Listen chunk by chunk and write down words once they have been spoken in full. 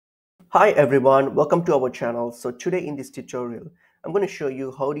Hi everyone, welcome to our channel. So today in this tutorial, I'm going to show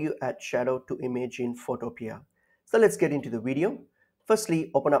you how do you add shadow to image in Photopea. So let's get into the video.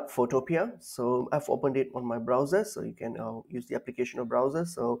 Firstly, open up Photopea. So I've opened it on my browser, so you can use the application of browser.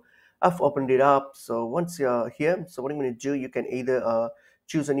 So I've opened it up. So once you're here, so what I'm going to do, you can either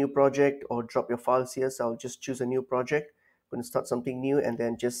choose a new project or drop your files here. So I'll just choose a new project. I'm going to start something new and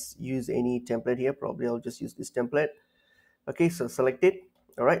then just use any template here. Probably I'll just use this template. Okay, so select it.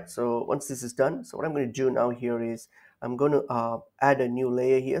 All right, so once this is done, so what I'm going to do now here is I'm going to add a new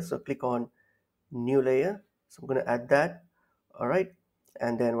layer here. So click on new layer. So I'm going to add that. All right,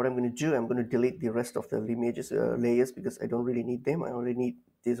 and then what I'm going to do, I'm going to delete the rest of the images layers because I don't really need them. I only need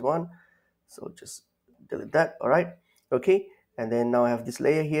this one. So just delete that. All right, okay, and then now I have this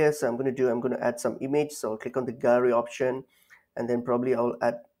layer here. So I'm going to add some image. So I'll click on the gallery option, and then probably I'll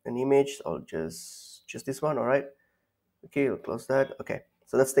add an image. I'll just this one. All right. Okay, we'll close that. Okay,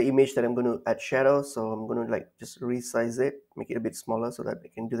 so that's the image that I'm going to add shadow. So I'm going to like just resize it, make it a bit smaller so that I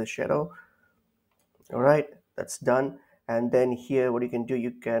can do the shadow. All right, that's done. And then here, what you can do,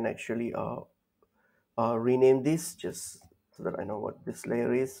 you can actually rename this just so that I know what this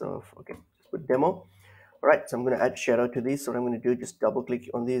layer is. So okay, just put demo. All right, so I'm going to add shadow to this. So what I'm going to do, just double click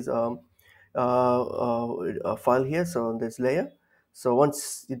on this file here. So on this layer. So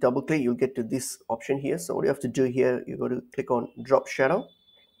once you double click, you'll get to this option here. So what you have to do here, you go to click on drop shadow.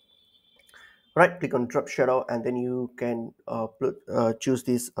 Right, click on drop shadow, and then you can choose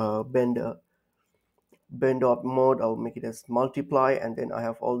this bend up mode. I'll make it as multiply, and then I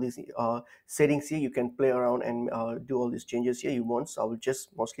have all these settings here. You can play around and do all these changes here you want. So I will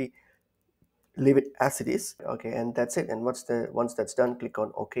just mostly leave it as it is. Okay, and that's it. And once that's done, click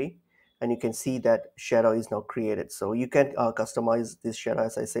on OK, and you can see that shadow is now created. So you can customize this shadow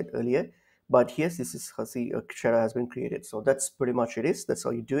as I said earlier, but here this is how see a shadow has been created. So that's pretty much it is. That's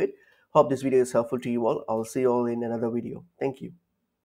how you do it. Hope this video is helpful to you all. I'll see you all in another video. Thank you.